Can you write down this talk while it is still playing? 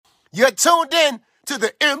You're tuned in to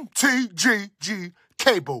the MTGG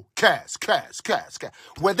Cable Cast,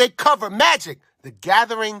 where they cover Magic, the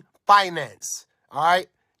Gathering Finance. All right?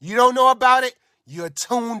 You don't know about it? You're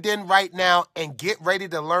tuned in right now and get ready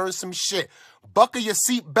to learn some shit. Buckle your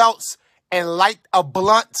seat belts and light a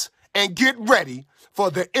blunt and get ready for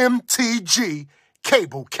the MTG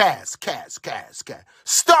Cable Cast.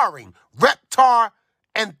 Starring Reptar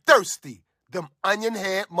and Thirsty, them onion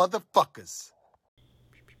head motherfuckers.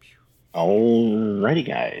 Alrighty,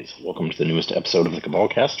 guys. Welcome to the newest episode of the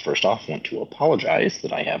Cabalcast. First off, I want to apologize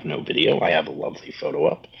that I have no video. I have a lovely photo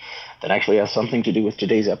up that actually has something to do with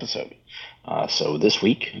today's episode. So this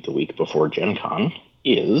week, the week before Gen Con,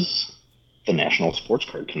 is the National Sports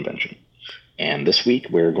Card Convention. And this week,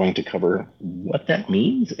 we're going to cover what that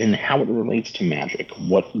means and how it relates to Magic,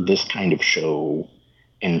 what this kind of show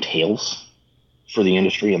entails for the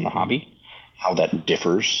industry and the hobby, how that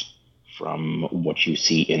differs from what you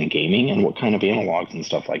see in gaming, and what kind of analogs and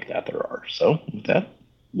stuff like that there are. So with that,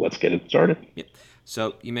 let's get it started. Yep.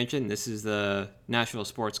 So you mentioned this is the National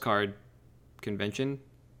Sports Card Convention.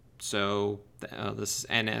 So this is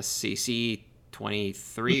NSCC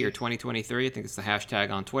 23 or 2023. I think it's the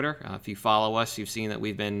hashtag on Twitter. If you follow us, you've seen that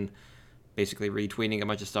we've been basically retweeting a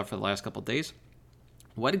bunch of stuff for the last couple of days.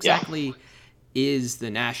 What exactly is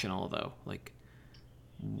the National, though?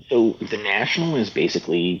 So the National is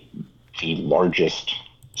basically the largest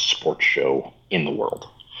sports show in the world.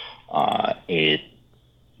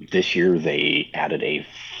 This year they added a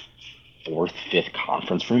fifth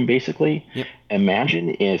conference room, basically. Yep.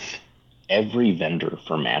 Imagine if every vendor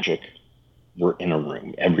for Magic were in a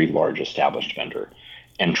room, every large established vendor,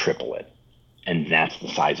 and triple it. And that's the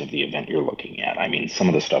size of the event you're looking at. I mean, some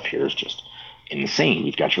of the stuff here is just insane.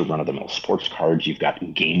 You've got your run-of-the-mill sports cards. You've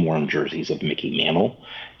got game-worn jerseys of Mickey Mantle.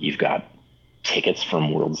 You've got tickets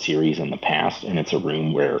from World Series in the past, and it's a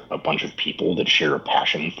room where a bunch of people that share a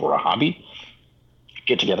passion for a hobby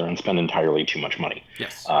get together and spend entirely too much money.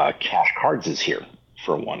 Yes. Cash Cards is here,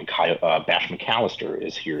 for one. Bash McAllister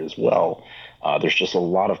is here as well. There's just a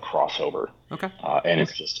lot of crossover. Okay. And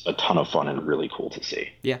it's just a ton of fun and really cool to see.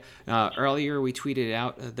 Yeah. Earlier we tweeted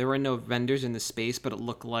out there were no vendors in the space, but it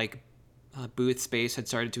looked like booth space had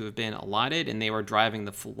started to have been allotted, and they were driving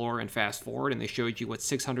the floor and fast forward, and they showed you what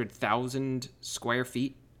 600,000 square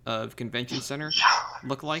feet of convention center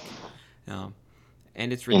look like. And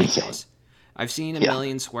it's ridiculous. Insane. I've seen a 1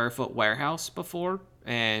 million square foot warehouse before,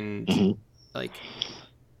 and the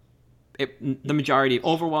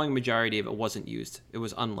overwhelming majority of it wasn't used. It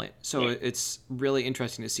was unlit. So it's really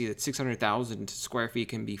interesting to see that 600,000 square feet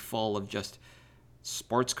can be full of just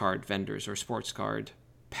sports card vendors or sports card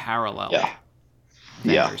parallel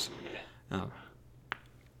vendors. And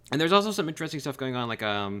there's also some interesting stuff going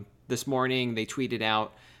on. This morning they tweeted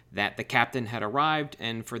out that the captain had arrived,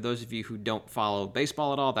 and for those of you who don't follow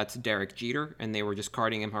baseball at all, that's Derek Jeter, and they were just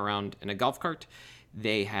carting him around in a golf cart.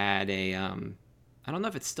 They had a I don't know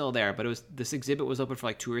if it's still there, but this exhibit was open for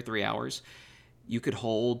like 2 or 3 hours. You could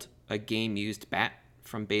hold a game-used bat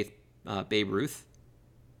from Babe Ruth.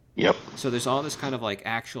 Yep. So there's all this kind of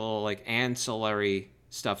actual ancillary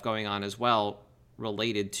stuff going on as well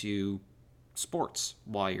related to sports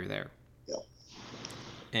while you're there. Yep.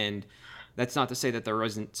 And that's not to say that there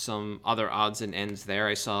isn't some other odds and ends there.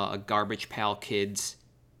 I saw a Garbage Pail Kids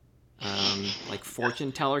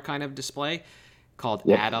fortune teller kind of display called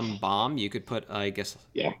Atom Bomb. You could put, I guess,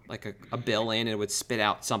 a bill in and it would spit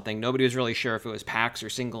out something. Nobody was really sure if it was packs or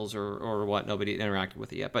singles or what. Nobody interacted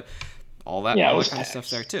with it yet, but all that kind of stuff's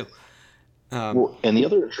there too. And the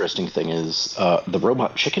other interesting thing is the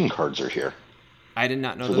robot chicken cards are here. I did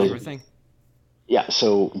not know those were a thing. Yeah,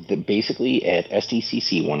 so basically at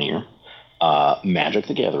SDCC one year, Magic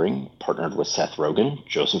the Gathering partnered with Seth Rogen,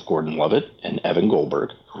 Joseph Gordon-Levitt, and Evan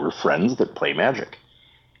Goldberg, who were friends that play Magic,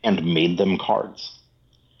 and made them cards.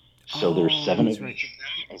 So there's 7 of each of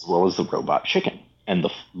them, as well as the robot chicken. And the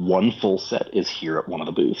one full set is here at one of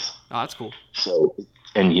the booths. Oh, that's cool. So,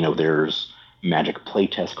 and there's Magic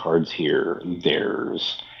playtest cards here.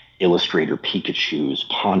 There's Illustrator Pikachus,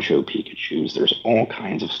 Poncho Pikachus. There's all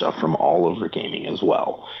kinds of stuff from all over gaming as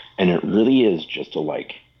well. And it really is just a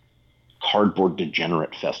cardboard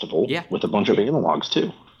degenerate festival with a bunch of analogs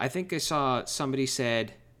too. I think I saw somebody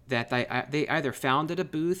said that they either founded a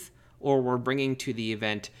booth or were bringing to the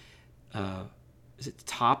event, is it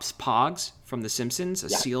Topps Pogs from The Simpsons, a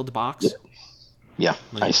sealed box? Yeah,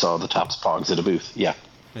 I saw the Topps Pogs at a booth,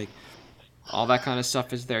 All that kind of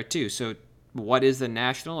stuff is there too. So what is the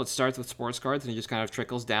National? It starts with sports cards and it just kind of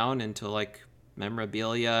trickles down into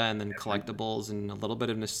memorabilia and then collectibles and a little bit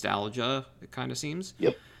of nostalgia, it kind of seems.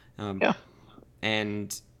 Yep.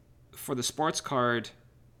 And for the sports card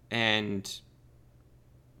and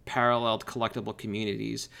paralleled collectible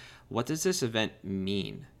communities. What does this event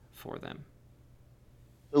mean for them?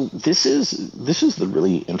 So this is the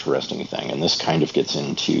really interesting thing, and this kind of gets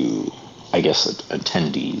into, I guess,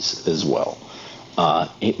 attendees as well.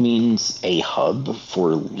 It means a hub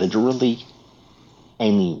for literally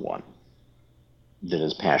anyone that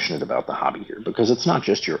is passionate about the hobby here, because it's not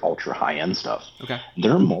just your ultra high end stuff. Okay.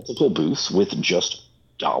 There are multiple booths with just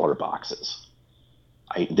dollar boxes.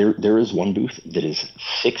 There is one booth that is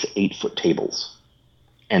 6 8-foot tables,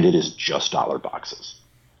 and it is just dollar boxes.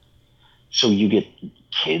 So you get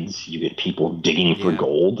kids, you get people digging for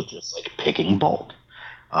gold, just like picking bulk.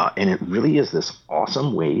 And it really is this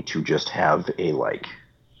awesome way to just have a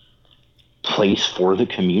place for the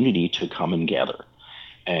community to come and gather.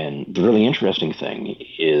 And the really interesting thing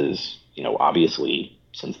is, obviously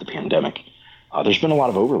since the pandemic, there's been a lot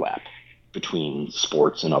of overlap between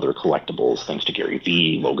sports and other collectibles, thanks to Gary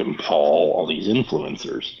Vee, Logan Paul, all these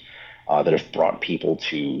influencers that have brought people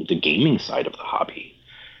to the gaming side of the hobby.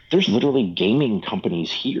 There's literally gaming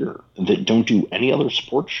companies here that don't do any other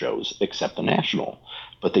sports shows except the National,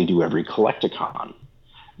 but they do every Collecticon.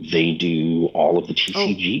 They do all of the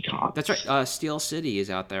TCG cons. That's right. Steel City is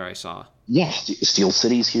out there, I saw. Yes, Steel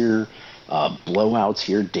City's here. Blowout's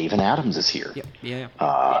here. Dave and Adams is here. Yep.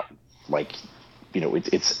 Yeah.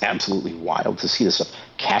 It's absolutely wild to see this stuff.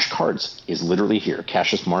 Cash Cards is literally here.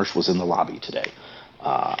 Cassius Marsh was in the lobby today.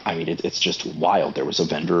 It's just wild. There was a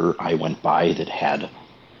vendor I went by that had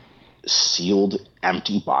sealed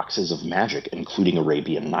empty boxes of Magic, including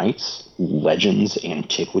Arabian Nights, Legends,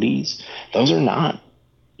 Antiquities. Those are not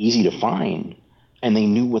easy to find, and they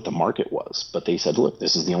knew what the market was. But they said, look,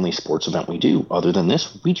 this is the only sports event we do. Other than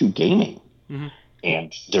this, we do gaming. Mm-hmm.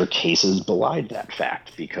 And their cases belied that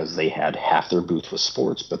fact, because they had half their booth with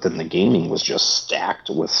sports, but then the gaming was just stacked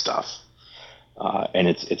with stuff. And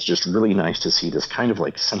it's just really nice to see this kind of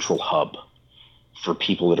like central hub for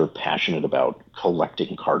people that are passionate about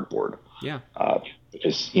collecting cardboard. Yeah.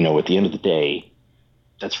 Because, at the end of the day,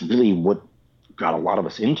 that's really what got a lot of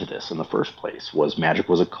us into this in the first place. Was Magic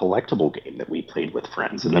was a collectible game that we played with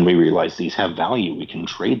friends, and then we realized these have value. We can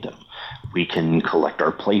trade them. We can collect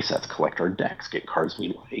our play sets, collect our decks, get cards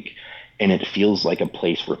we like. And it feels like a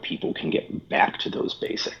place where people can get back to those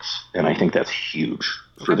basics. And I think that's huge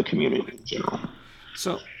for the community in general.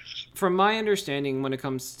 So, from my understanding, when it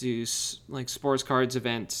comes to like sports cards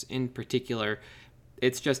events in particular,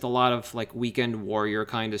 it's just a lot of like weekend warrior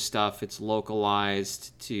kind of stuff. It's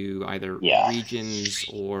localized to either regions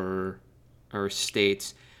or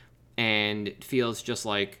states, and it feels just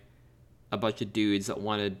like a bunch of dudes that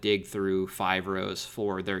want to dig through 5 rows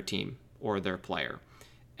for their team or their player.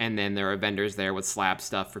 And then there are vendors there with slab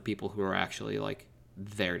stuff for people who are actually like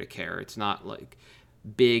there to care. It's not like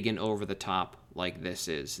big and over the top like this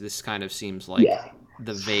is. This kind of seems like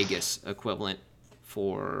the Vegas equivalent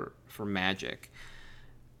for Magic.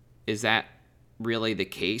 Is that really the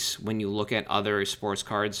case when you look at other sports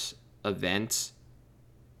cards events?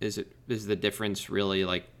 Is the difference really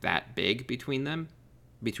like that big between them,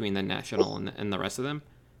 between the National and the rest of them?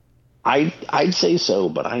 I'd say so,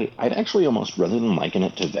 but I'd actually almost, rather than liken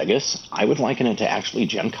it to Vegas, I would liken it to actually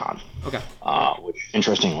Gen Con. Okay. Which,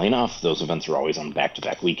 interestingly enough, those events are always on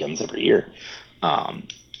back-to-back weekends every year.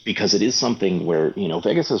 Because it is something where,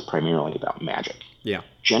 Vegas is primarily about Magic. Yeah.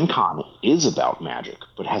 Gen Con is about Magic,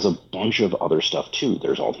 but has a bunch of other stuff too.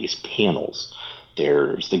 There's all these panels.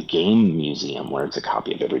 There's the game museum, where it's a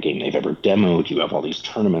copy of every game they've ever demoed. You have all these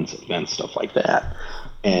tournaments, events, stuff like that.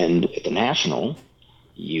 And at the National,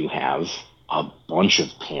 you have a bunch of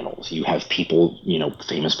panels. You have people,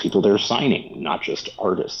 famous people there signing, not just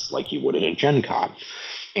artists like you would at a Gen Con.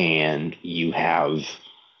 And you have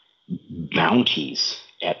bounties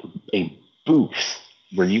at a booth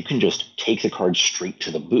where you can just take the card straight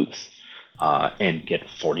to the booth and get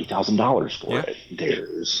 $40,000 for it.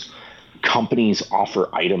 There's companies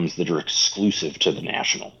offer items that are exclusive to the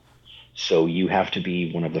National. So you have to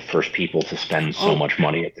be one of the first people to spend so much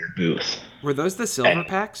money at their booth. Were those the silver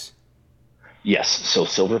packs? Yes. So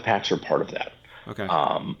silver packs are part of that. Okay.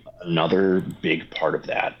 Another big part of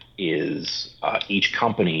that is each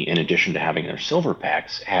company, in addition to having their silver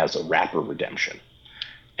packs, has a wrapper redemption.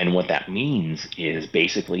 And what that means is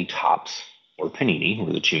basically Topps or Panini, who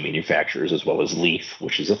are the two manufacturers, as well as Leaf,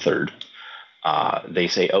 which is a third. They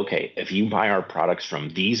say, okay, if you buy our products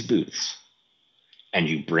from these booths and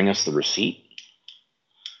you bring us the receipt,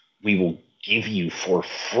 we will give you for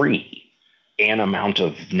free an amount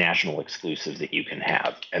of National exclusive that you can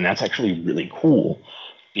have. And that's actually really cool,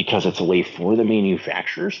 because it's a way for the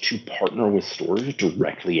manufacturers to partner with stores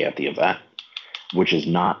directly at the event, which is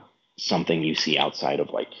not something you see outside of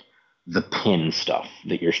like the pin stuff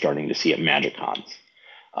that you're starting to see at Magic Cons.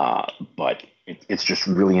 But it's just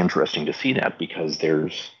really interesting to see that because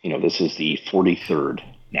this is the 43rd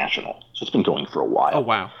national, so it's been going for a while. Oh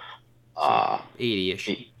wow, So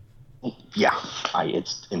 80-ish. Yeah,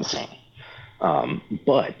 it's insane.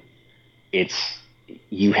 But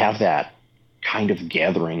you have that kind of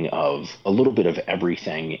gathering of a little bit of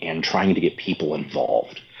everything and trying to get people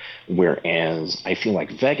involved. Whereas I feel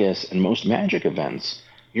like Vegas and most Magic events,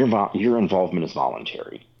 your involvement is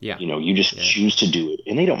voluntary. Yeah. You just choose to do it,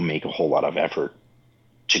 and they don't make a whole lot of effort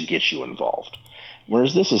to get you involved.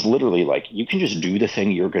 Whereas this is literally like you can just do the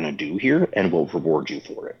thing you're going to do here, and we'll reward you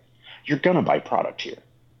for it. You're going to buy product here.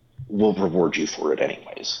 We'll reward you for it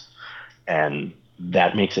anyways. And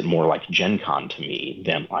that makes it more like Gen Con to me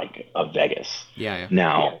than like a Vegas. Yeah.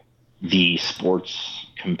 Now, the sports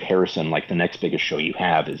comparison, like the next biggest show you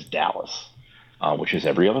have is Dallas, which is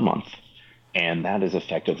every other month. And that is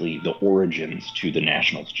effectively the origins to the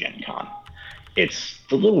Nationals Gen Con. It's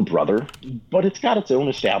the little brother, but it's got its own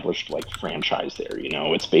established like franchise there.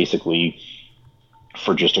 It's basically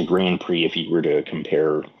for just a Grand Prix. If you were to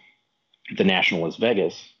compare the National as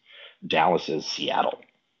Vegas, Dallas is Seattle,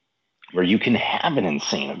 where you can have an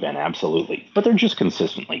insane event, absolutely, but they're just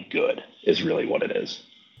consistently good, is really what it is.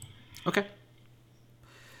 Okay.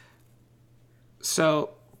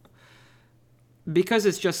 So, because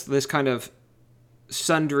it's just this kind of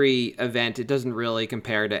sundry event, it doesn't really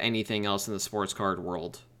compare to anything else in the sports card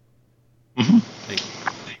world. Mm-hmm.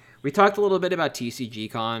 We talked a little bit about TCG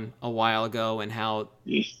Con a while ago and how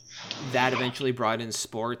that eventually brought in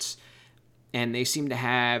sports, and they seem to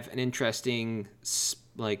have an interesting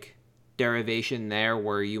like derivation there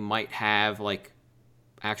where you might have like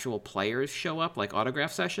actual players show up, like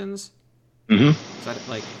autograph sessions. Mm-hmm. So that,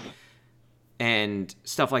 like, and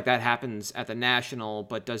stuff like that happens at the National,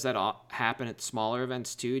 but does that happen at smaller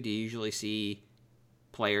events too? Do you usually see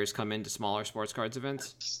players come into smaller sports cards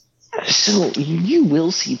events? So you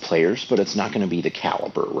will see players, but it's not going to be the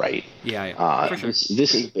caliber, right? Yeah, for sure.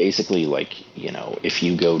 This is basically like, if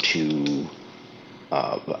you go to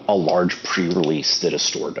a large pre-release that a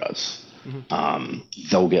store does,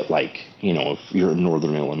 they'll get like, if you're in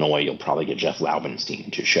Northern Illinois, you'll probably get Jeff Laubenstein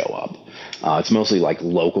to show up. It's mostly like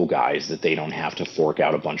local guys that they don't have to fork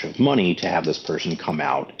out a bunch of money to have this person come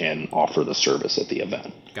out and offer the service at the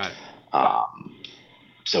event. Got it.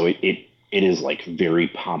 So it is like very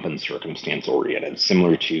pomp and circumstance oriented,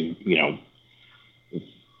 similar to,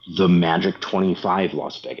 the Magic 25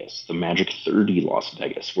 Las Vegas, the Magic 30 Las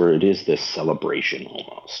Vegas, where it is this celebration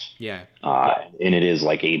almost. Yeah. And it is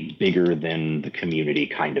like a bigger than the community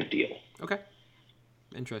kind of deal. Okay.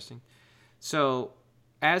 Interesting. So,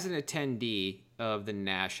 as an attendee of the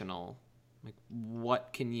National, like, what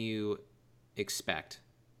can you expect?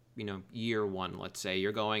 Year one, let's say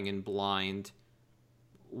you're going in blind.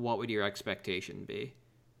 What would your expectation be?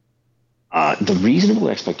 The reasonable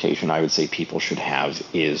expectation I would say people should have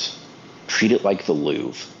is treat it like the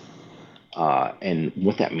Louvre. And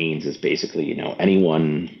what that means is basically,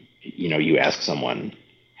 anyone, you ask someone,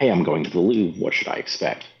 hey, I'm going to the Louvre, what should I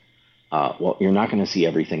expect? Well, you're not going to see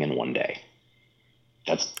everything in one day.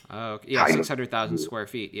 That's 600,000 square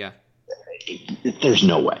feet, yeah. There's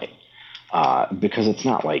no way. Because it's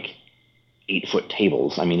not like 8-foot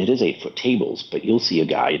tables. I mean, it is 8-foot tables, but you'll see a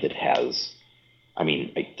guy that has,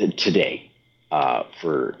 today,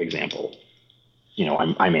 for example,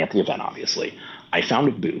 I'm at the event, obviously. I found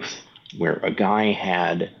a booth where a guy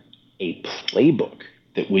had a playbook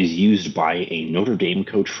that was used by a Notre Dame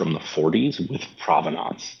coach from the 40s with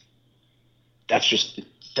provenance. That's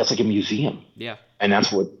like a museum. Yeah. And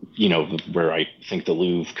that's what, where I think the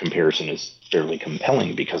Louvre comparison is fairly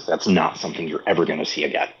compelling, because that's not something you're ever going to see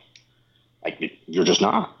again. Like, you're just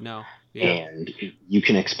not. No. Yeah. And you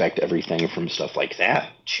can expect everything from stuff like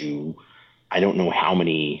that to, I don't know how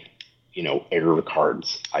many, error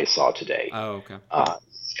cards I saw today. Oh, okay.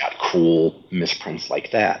 It's got cool misprints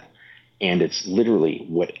like that. And it's literally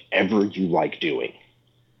whatever you like doing.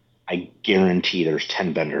 I guarantee there's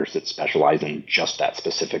 10 vendors that specialize in just that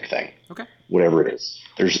specific thing. Okay. Whatever it is.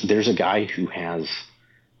 There's a guy who has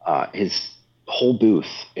his whole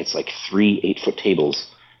booth, it's like 3 8-foot tables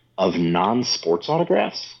of non-sports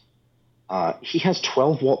autographs. He has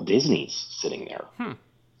 12 Walt Disneys sitting there.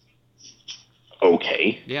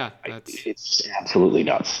 Okay. Yeah. It's absolutely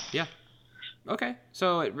nuts. Yeah. Okay.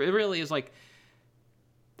 So it really is like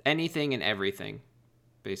anything and everything,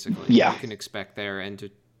 basically. Yeah. You can expect there, and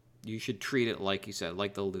you should treat it like you said,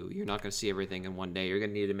 like the Lou. You're not going to see everything in one day. You're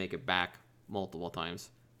going to need to make it back multiple times.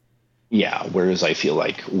 Yeah. Whereas I feel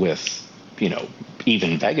like with,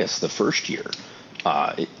 even Vegas the first year,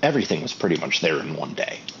 everything was pretty much there in one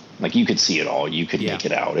day. Like, you could see it all. You could make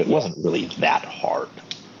it out. It wasn't really that hard.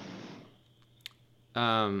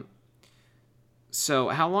 So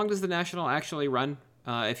how long does the National actually run?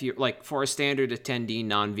 If you like for a standard attendee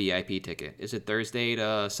non-VIP ticket, is it Thursday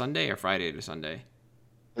to Sunday or Friday to Sunday?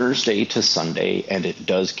 Thursday to Sunday, and it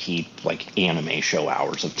does keep like anime show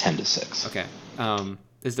hours of 10 to 6. Okay.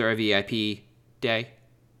 Is there a VIP day?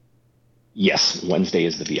 Yes, Wednesday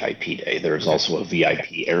is the VIP day. There's also a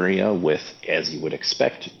VIP area with, as you would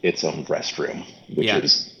expect, its own restroom, which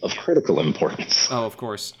is of critical importance. Oh, of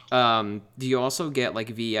course. Do you also get like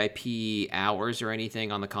VIP hours or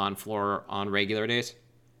anything on the con floor on regular days?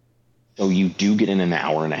 So you do get in an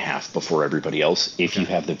hour and a half before everybody else if you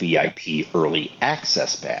have the VIP early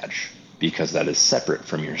access badge, because that is separate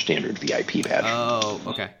from your standard VIP badge. Oh,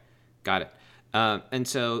 okay. Got it. And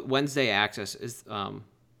so Wednesday access is,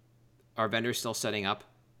 are vendors still setting up?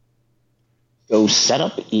 So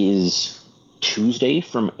setup is Tuesday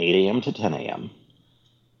from 8 a.m. to 10 a.m.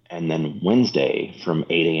 and then Wednesday from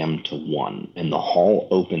 8 a.m. to 1. And the hall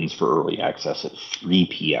opens for early access at 3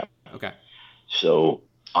 p.m. Okay. So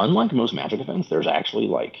unlike most Magic events, there's actually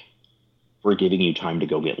we're giving you time to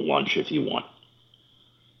go get lunch if you want.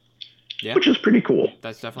 Yeah. Which is pretty cool.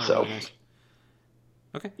 That's definitely really nice.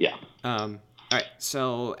 Okay. Yeah. All right.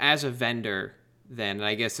 So as a vendor, then, and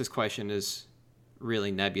I guess this question is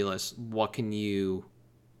really nebulous, what can you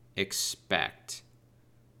expect?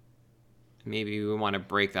 Maybe we want to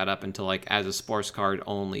break that up into as a sports card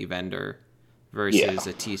only vendor versus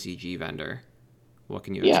a TCG vendor. What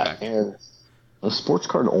can you expect? And a sports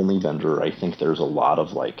card only vendor, I think there's a lot of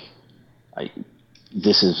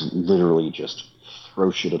this is literally just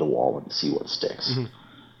throw shit at a wall and see what sticks.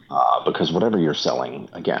 Mm-hmm. Because whatever you're selling,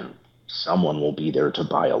 again, someone will be there to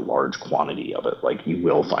buy a large quantity of it. You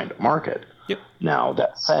will find a market. Yep. Now,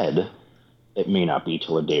 that said, it may not be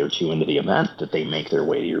till a day or two into the event that they make their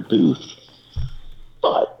way to your booth,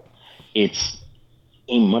 but it's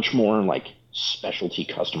a much more specialty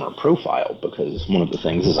customer profile, because one of the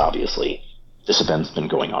things is obviously this event's been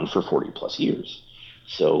going on for 40 plus years.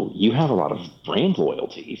 So you have a lot of brand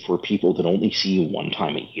loyalty for people that only see you one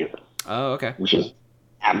time a year. Oh, okay. Which is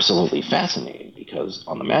absolutely fascinating, because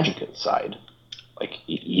on the Magic side,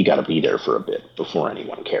 you got to be there for a bit before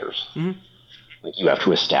anyone cares. Mm-hmm. You have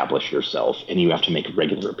to establish yourself, and you have to make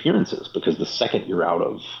regular appearances, because the second you're out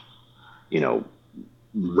of,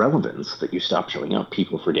 relevance, that you stop showing up,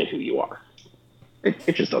 people forget who you are.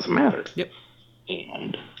 It just doesn't matter. Yep.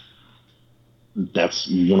 And that's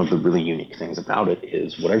one of the really unique things about it,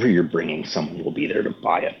 is whatever you're bringing, someone will be there to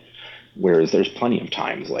buy it. Whereas there's plenty of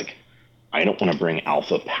times, I don't want to bring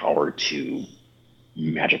Alpha Power to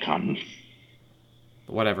MagicCon,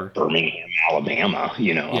 whatever, Birmingham, Alabama.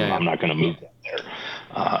 I'm not going to move that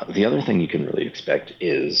there. The other thing you can really expect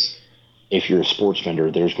is, if you're a sports vendor,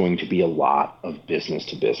 there's going to be a lot of business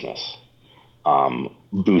to business,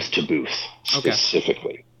 booth to booth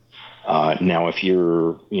specifically. Okay. Now, if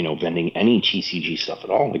you're vending any TCG stuff at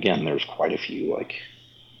all, again, there's quite a few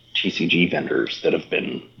TCG vendors that have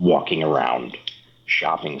been walking around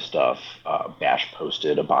shopping stuff. Bash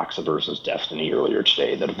posted a box of Versus Destiny earlier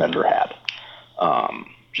today that a vendor had.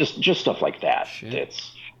 Just stuff like that.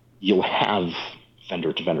 You'll have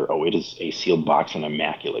vendor to vendor. Oh, it is a sealed box in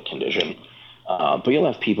immaculate condition. But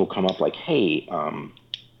you'll have people come up hey,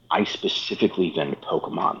 I specifically vend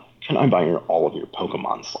Pokemon. Can I buy all of your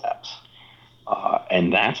Pokemon slabs?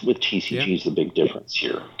 And that's with TCGs the big difference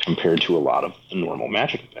here compared to a lot of the normal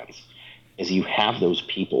Magic events, is you have those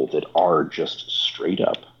people that are just straight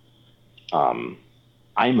up,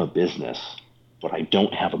 I'm a business, but I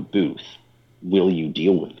don't have a booth. Will you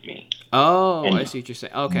deal with me? Oh, I see what you're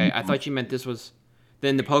saying. Okay, I thought you meant this was,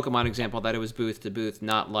 then the Pokemon example, that it was booth to booth,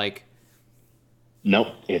 not Nope,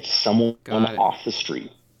 it's someone off the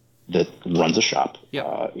street that runs a shop.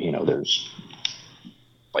 Yep. There's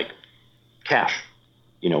cash.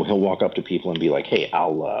 He'll walk up to people and be like, hey,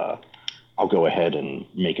 I'll go ahead and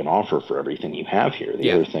make an offer for everything you have here.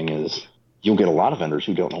 The other thing is, you'll get a lot of vendors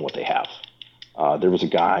who don't know what they have. There was a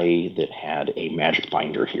guy that had a magic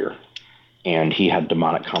binder here, and he had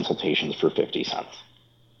demonic consultations for 50 cents.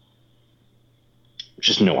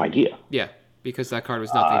 Just no idea. Yeah, because that card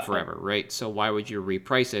was nothing forever, right? So why would you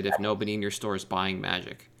reprice it if nobody in your store is buying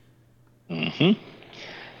Magic? Mm-hmm.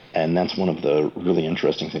 And that's one of the really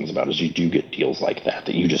interesting things about it, is you do get deals like that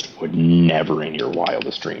you just would never in your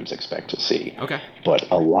wildest dreams expect to see. Okay. But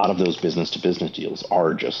a lot of those business-to-business deals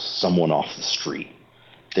are just someone off the street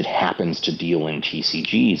that happens to deal in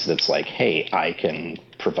TCGs that's hey, I can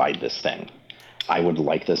provide this thing. I would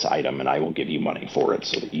like this item, and I will give you money for it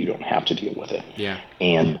so that you don't have to deal with it. Yeah.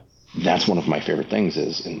 And that's one of my favorite things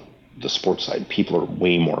is in the sports side, people are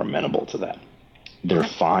way more amenable to that. They're Okay.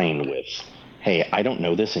 fine with, hey, I don't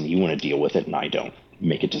know this and you want to deal with it and I don't.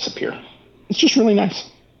 Make it disappear. It's just really nice.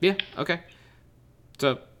 Yeah. Okay.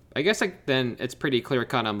 So I guess like then it's pretty clear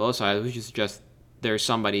cut on both sides, which is just there's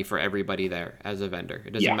somebody for everybody there as a vendor.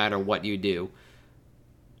 It doesn't Yeah. matter what you do.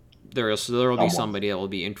 There will be Almost. somebody that will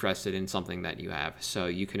be interested in something that you have. So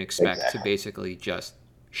you can expect to Exactly. basically just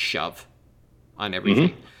shove on everything.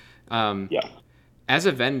 Mm-hmm. Um, Yeah. as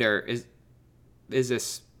a vendor, is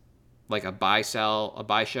this like a buy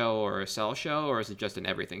show or a sell show, or is it just an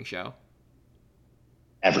everything show?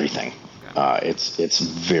 Everything. Okay. It's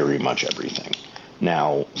very much everything.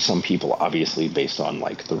 Now, some people, obviously, based on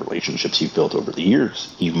like the relationships you've built over the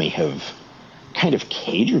years, you may have kind of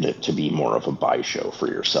catered it to be more of a buy show for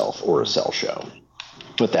yourself or a Mhm. sell show.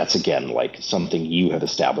 But that's again like something you have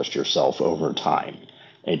established yourself over time,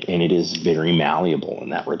 and it is very malleable in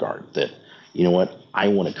that regard. That you know what, I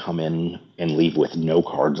want to come in and leave with no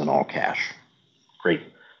cards and all cash. Great,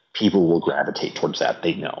 people will gravitate towards that.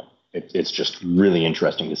 They know it's just really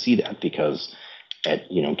interesting to see that because at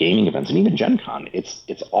gaming events and even Gen Con, it's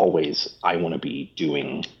always I want to be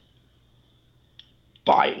doing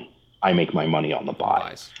buying. I make my money on the On the buy.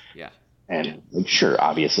 buys. Yeah. And like, sure,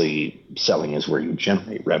 obviously, selling is where you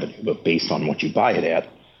generate revenue, but based on what you buy it at,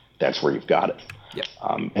 that's where you've got it. Yep.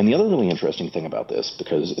 And the other really interesting thing about this,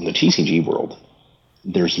 because in the TCG world,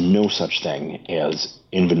 there's no such thing as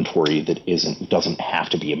inventory that doesn't have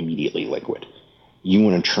to be immediately liquid. You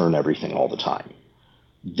want to churn everything all the time.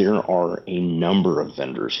 There are a number of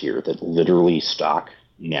vendors here that literally stock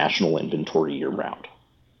national inventory year round,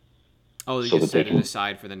 Oh, they so just that they set it can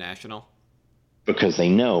aside for the national. because they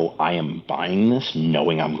know I am buying this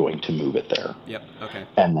knowing I'm going to move it there. Yep. Okay.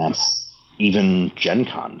 And that's even Gen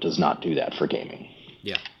Con does not do that for gaming.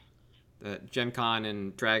 Yeah. Gen Con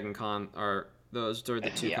and Dragon Con are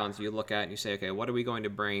the two Yeah. cons you look at and you say, okay, what are we going to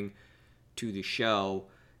bring to the show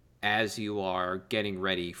as you are getting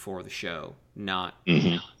ready for the show, not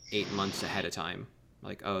Hmm. 8 months ahead of time.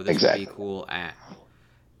 Like, oh, this would be Exactly. cool at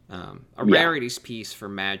a Yeah. rarities piece for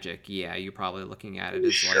Magic. Yeah, you're probably looking at it as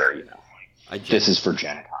like Sure. a This Gen. is for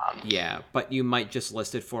Gen Con. Yeah, but you might just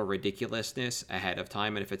list it for ridiculousness ahead of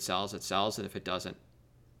time, and if it sells, it sells, and if it doesn't,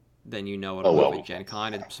 then you know it'll Oh move well. at Gen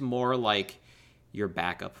Con. It's more like your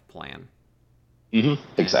backup plan than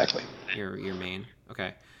Exactly. your main.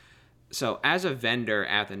 Okay. So as a vendor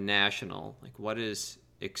at the national, like what is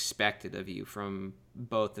expected of you from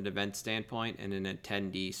both an event standpoint and an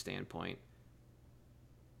attendee standpoint?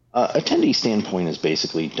 Attendee standpoint is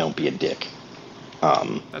basically don't be a dick,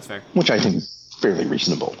 That's fair. which I think is fairly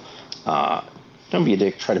reasonable. Uh, don't be a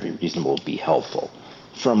dick. Try to be reasonable. Be helpful.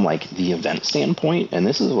 From like the event standpoint, and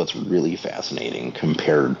this is what's really fascinating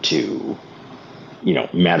compared to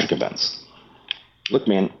Magic events. Look,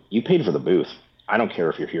 man, you paid for the booth. I don't care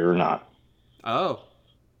if you're here or not. Oh,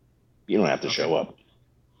 You don't have to okay. show up.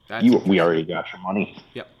 That's We interesting. already got your money.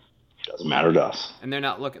 Yep. Doesn't matter to us. And they're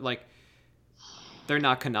not looking like they're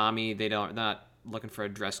not Konami. They're not looking for a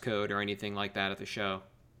dress code or anything like that at the show.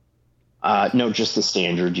 Right. No, just the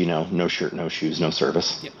standard, no shirt, no shoes, no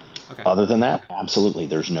service. Yep. Okay. Other than that, absolutely.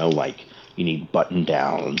 There's no like, you need button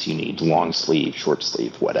downs, you need long sleeve, short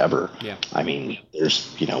sleeve, whatever. Yeah. I mean,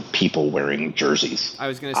 there's, people wearing jerseys. I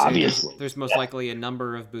was gonna say Obviously. there's most likely a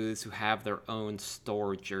number of booths who have their own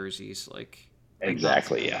store jerseys, like a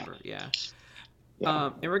Exactly, nonce yeah. number. Yeah. Yeah.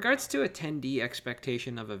 In regards to attendee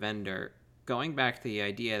expectation of a vendor, going back to the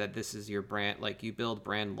idea that this is your brand, like you build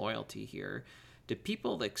brand loyalty here, do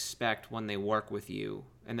people expect when they work with you,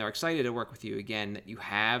 and they're excited to work with you again, that you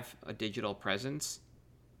have a digital presence?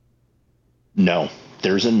 No,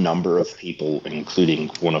 there's a number of people, including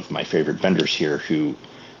one of my favorite vendors here, who,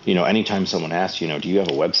 anytime someone asks, do you have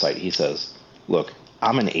a website? He says, look,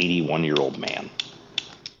 I'm an 81-year-old man.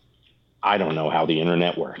 I don't know how the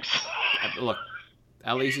internet works. Look,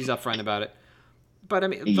 at least he's upfront about it. But I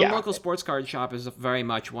mean, the Yeah, local sports card shop is very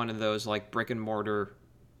much one of those like brick and mortar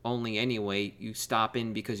only anyway. You stop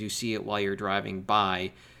in because you see it while you're driving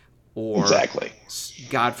by, or exactly.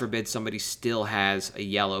 God forbid somebody still has a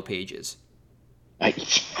yellow pages, I,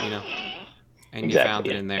 you know, and you found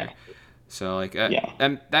exactly. it in there. So like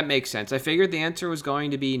Yeah. that makes sense. I figured the answer was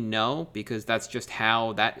going to be no because that's just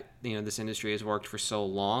how this industry has worked for so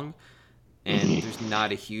long, and there's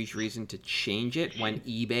not a huge reason to change it when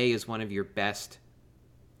eBay is one of your best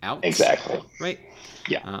outs. Exactly. Right.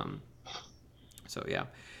 Yeah. So yeah.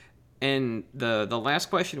 And the last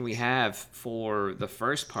question we have for the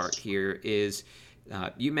first part here is,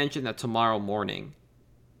 you mentioned that tomorrow morning,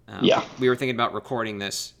 Yeah. we were thinking about recording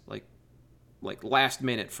this like last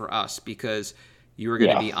minute for us because you were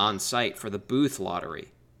going to be on site for the booth lottery.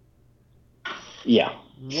 Yeah.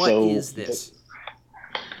 What is this?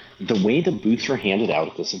 The way the booths are handed out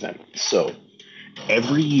at this event. So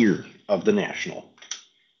every year of the National,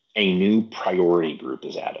 a new priority group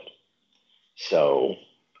is added. So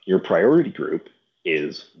your priority group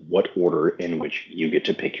is what order in which you get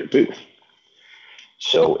to pick your booth.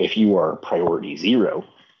 So if you are priority 0,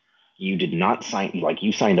 you did not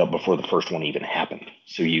you signed up before the first one even happened.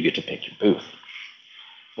 So you get to pick your booth.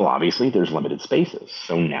 Well, obviously there's limited spaces.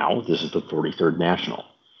 So now this is the 43rd National.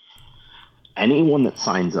 Anyone that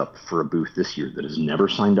signs up for a booth this year that has never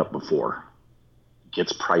signed up before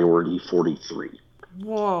gets priority 43.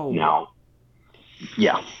 Whoa. Now,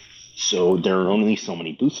 yeah. So there are only so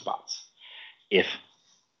many booth spots. If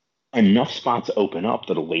enough spots open up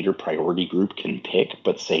that a later priority group can pick,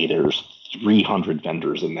 but say there's 300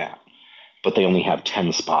 vendors in that, but they only have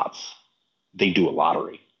 10 spots, they do a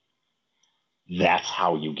lottery. That's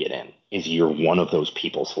how you get in, is you're one of those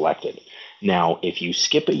people selected. Now, if you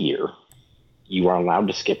skip a year, you are allowed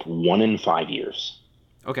to skip 1 in 5 years.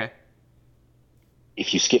 Okay.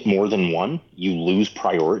 If you skip more than 1, you lose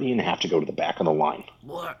priority and have to go to the back of the line.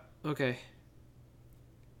 What? Okay.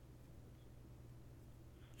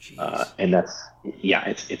 And that's,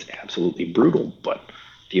 it's absolutely brutal, but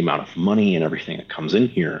the amount of money and everything that comes in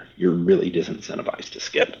here, you're really disincentivized to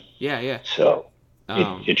skip. Yeah. So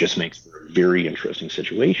it just makes for a very interesting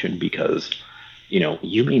situation because,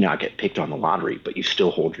 you may not get picked on the lottery, but you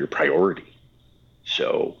still hold your priority.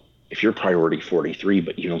 So if you're priority 43,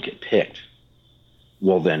 but you don't get picked,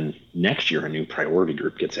 well, then next year a new priority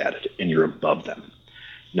group gets added and you're above them.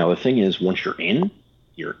 Now, the thing is, once you're in,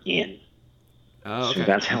 you're in. Oh, okay. So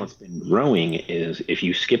that's how it's been growing, is if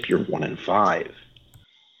you skip your 1 in 5,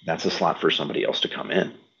 that's a slot for somebody else to come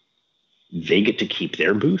in. They get to keep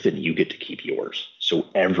their booth and you get to keep yours. So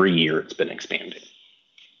every year it's been expanding,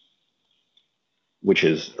 which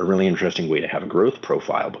is a really interesting way to have a growth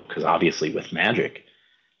profile, because obviously with Magic,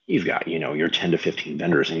 you've got, your 10 to 15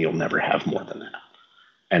 vendors and you'll never have more than that.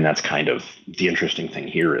 And that's kind of the interesting thing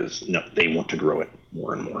here is, no, they want to grow it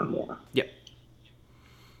more and more and more. Yep.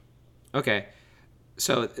 Okay.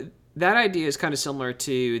 So that idea is kind of similar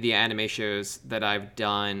to the anime shows that I've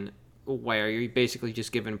done, where you're basically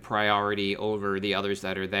just given priority over the others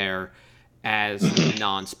that are there as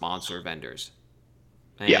non-sponsor vendors.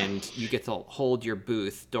 And you get to hold your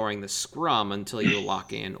booth during the scrum until you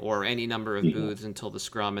lock in, or any number of booths until the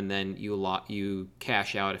scrum, and then you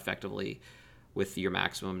cash out effectively with your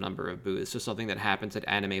maximum number of booths. So something that happens at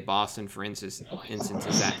Anime Boston, for instance,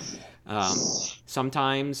 is that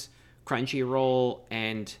sometimes Crunchyroll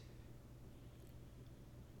and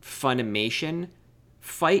Funimation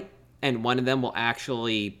fight, and one of them will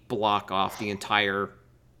actually block off the entire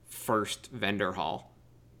first vendor hall.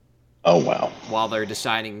 Oh, wow. While they're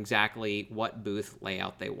deciding exactly what booth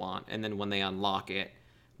layout they want. And then when they unlock it,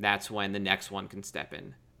 that's when the next one can step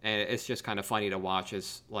in. And it's just kind of funny to watch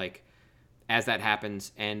as that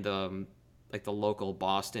happens, and the local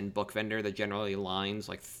Boston book vendor that generally lines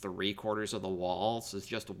 3/4 of the walls is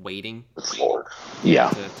just waiting Lord. Yeah.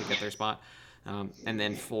 to get their spot. And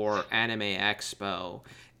then for Anime Expo,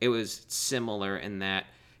 it was similar in that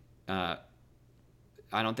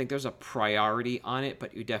I don't think there's a priority on it,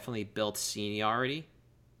 but you definitely built seniority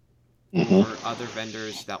over other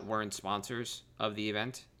vendors that weren't sponsors of the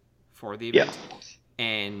event for the event. Yeah.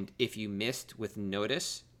 And if you missed with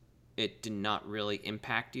notice, it did not really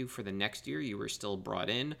impact you for the next year. You were still brought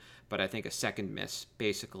in, but I think a second miss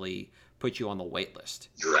basically put you on the wait list.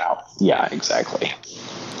 You're out. Yeah, exactly.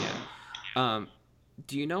 Yeah.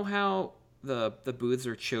 Do you know how the booths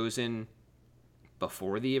are chosen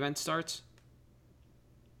before the event starts?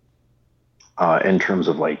 In terms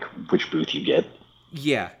of which booth you get?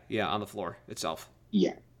 Yeah, on the floor itself.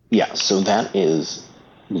 Yeah. So that is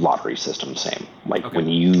lottery system, same. When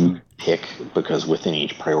you pick, because within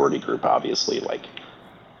each priority group, obviously,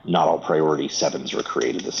 not all priority 7s are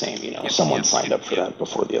created the same. Someone signed up for that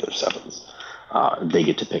before the other 7s. They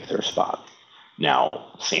get to pick their spot.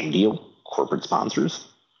 Now, same deal. Corporate sponsors.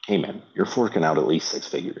 Hey man, you're forking out at least 6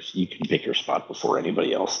 figures. You can pick your spot before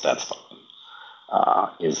anybody else. That's fine.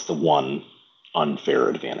 Is the one unfair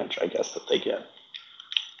advantage, I guess, that they get.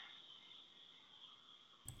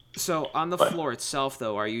 So on the floor itself,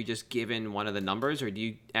 though, are you just given one of the numbers, or do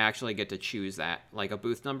you actually get to choose that, like a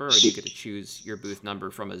booth number, or do you get to choose your booth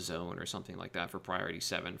number from a zone or something like that for priority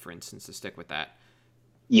 7, for instance, to stick with that?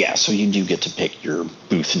 Yeah, so you do get to pick your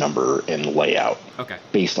booth number and layout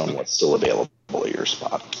based on what's still available at your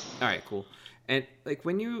spot. All right, cool. And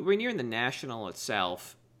when you're in the National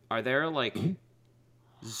itself, are there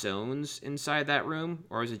zones inside that room,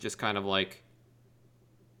 or is it just kind of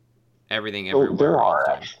everything So everywhere there all are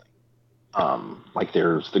the time. actually, like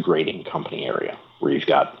there's the grading company area where you've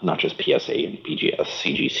got not just PSA and PGS,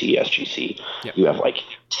 CGC, SGC. Yep. You have like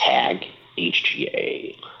TAG,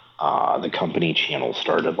 HGA. The company channel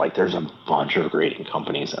started. Like there's a bunch of grading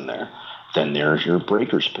companies in there. Then there's your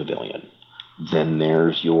Breakers Pavilion. Then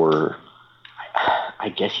there's your, I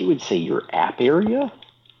guess you would say your app area,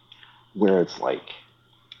 where it's like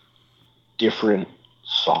different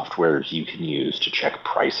softwares you can use to check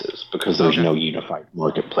prices because there's Okay. no unified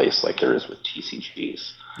marketplace like there is with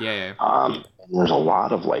TCGs. Yeah. And there's a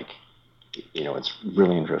lot of like, it's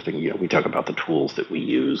really interesting. We talk about the tools that we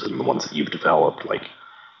use and the ones that you've developed. Like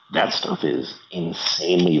that stuff is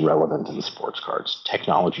insanely relevant in sports cards.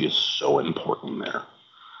 Technology is so important there.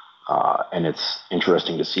 And it's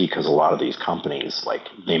interesting to see because a lot of these companies, like,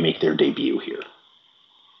 they make their debut here.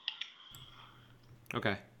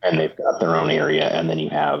 Okay. And they've got their own area, and then you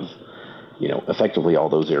have, effectively all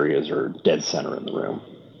those areas are dead center in the room.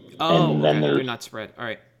 Oh, And then okay. They're there's, not spread. All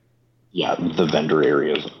right. yeah, the vendor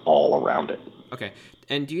areas all around it. Okay.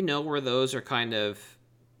 And do you know where those are kind of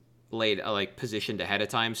laid, like positioned ahead of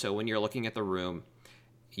time? So when you're looking at the room,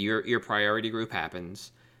 your priority group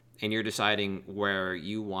happens, and you're deciding where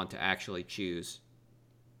you want to actually choose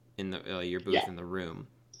in the your booth Yeah. in the room.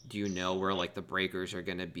 Do you know where like the breakers are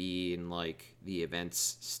going to be in like the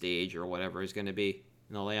events stage or whatever is going to be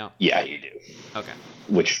in the layout? Yeah, you do. Okay.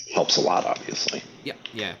 Which helps a lot, obviously.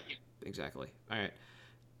 Yeah, exactly. All right.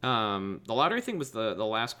 The lottery thing was the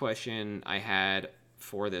last question I had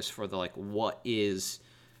for this, for the like what is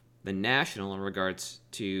the national in regards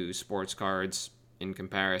to sports cards in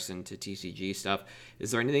comparison to TCG stuff.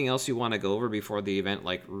 Is there anything else you want to go over before the event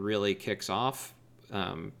like really kicks off?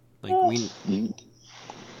 Like we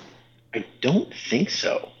I don't think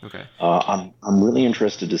so. Okay. I'm really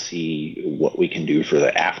interested to see what we can do for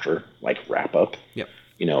the after, like wrap up. Yep.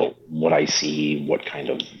 What I see, what kind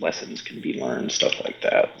of lessons can be learned, stuff like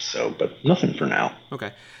that. So, but nothing for now.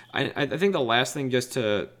 Okay. I think the last thing just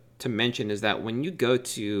to mention is that when you go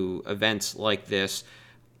to events like this,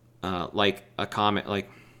 like a comic,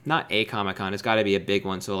 like not a Comic Con, it's got to be a big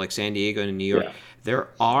one. So like San Diego and New York, Yeah. there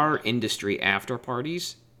are industry after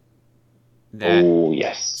parties that Oh,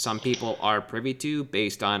 yes. some people are privy to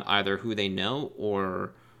based on either who they know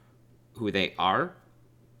or who they are,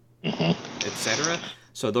 etc.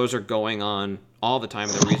 So those are going on all the time.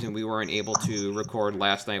 The reason we weren't able to record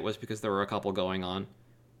last night was because there were a couple going on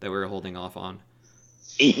that we were holding off on.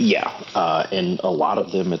 Yeah. And a lot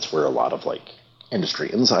of them, it's where a lot of like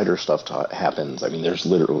industry insider stuff happens. I mean, there's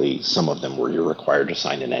literally some of them where you're required to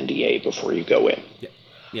sign an NDA before you go in.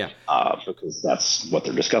 Yeah. Because that's what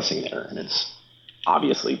they're discussing there. And it's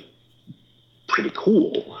obviously pretty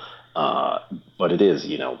cool. But it is,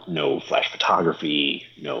 no flash photography,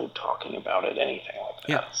 no talking about it, anything like that.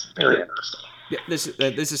 Yeah. It's very interesting. Yeah,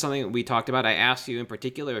 this is something that we talked about. I asked you in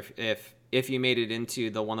particular if you made it into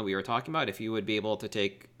the one that we were talking about, if you would be able to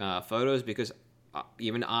take photos, because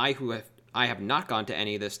even I have not gone to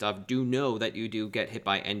any of this stuff, do know that you do get hit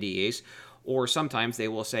by NDAs, or sometimes they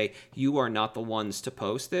will say you are not the ones to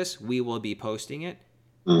post this. We will be posting it,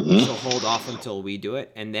 so hold off until we do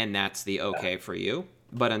it, and then that's the okay for you.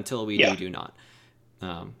 But until we do not.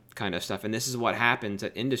 Kind of stuff. And this is what happens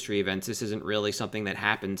at industry events. This isn't really something that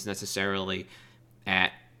happens necessarily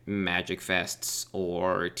at Magic Fests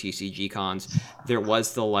or TCG cons. There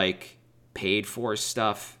was the like paid for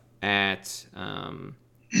stuff at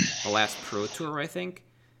the last Pro Tour, I think.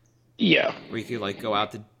 Yeah. Where you could like go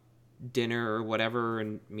out to dinner or whatever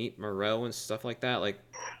and meet Moreau and stuff like that. Like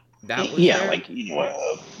that was there. Like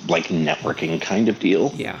like networking kind of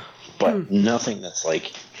deal. Yeah. But nothing that's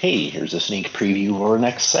like, hey, here's a sneak preview of our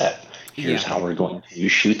next set. Here's how we're going to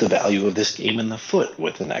shoot the value of this game in the foot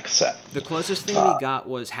with the next set. The closest thing we got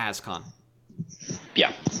was HasCon.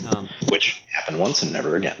 Yeah. Which happened once and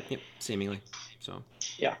never again. Yep, seemingly. So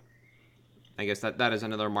yeah. I guess that is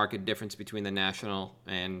another market difference between the national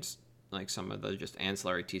and like some of the just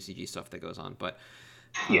ancillary TCG stuff that goes on. But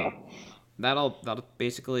that'll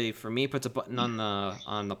basically for me puts a button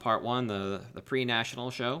on the part one, the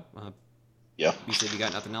pre-national show. You said you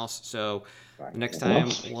got nothing else, so next time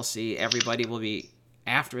we'll see everybody will be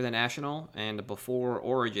after the national and before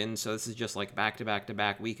Origin. So this is just like back to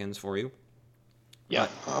back weekends for you. Yeah,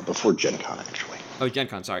 before Gen Con actually. Oh, Gen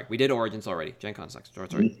Con, sorry. We did Origins already. Gen Con's next.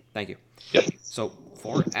 Sorry. Thank you. Yep. So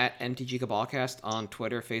for at MTG Cabalcast on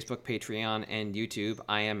Twitter, Facebook, Patreon, and YouTube,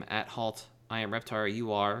 I am at Halt. I am Reptar.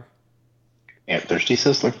 You are. And Thirsty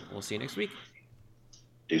Sizzler. We'll see you next week.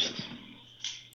 Deuces.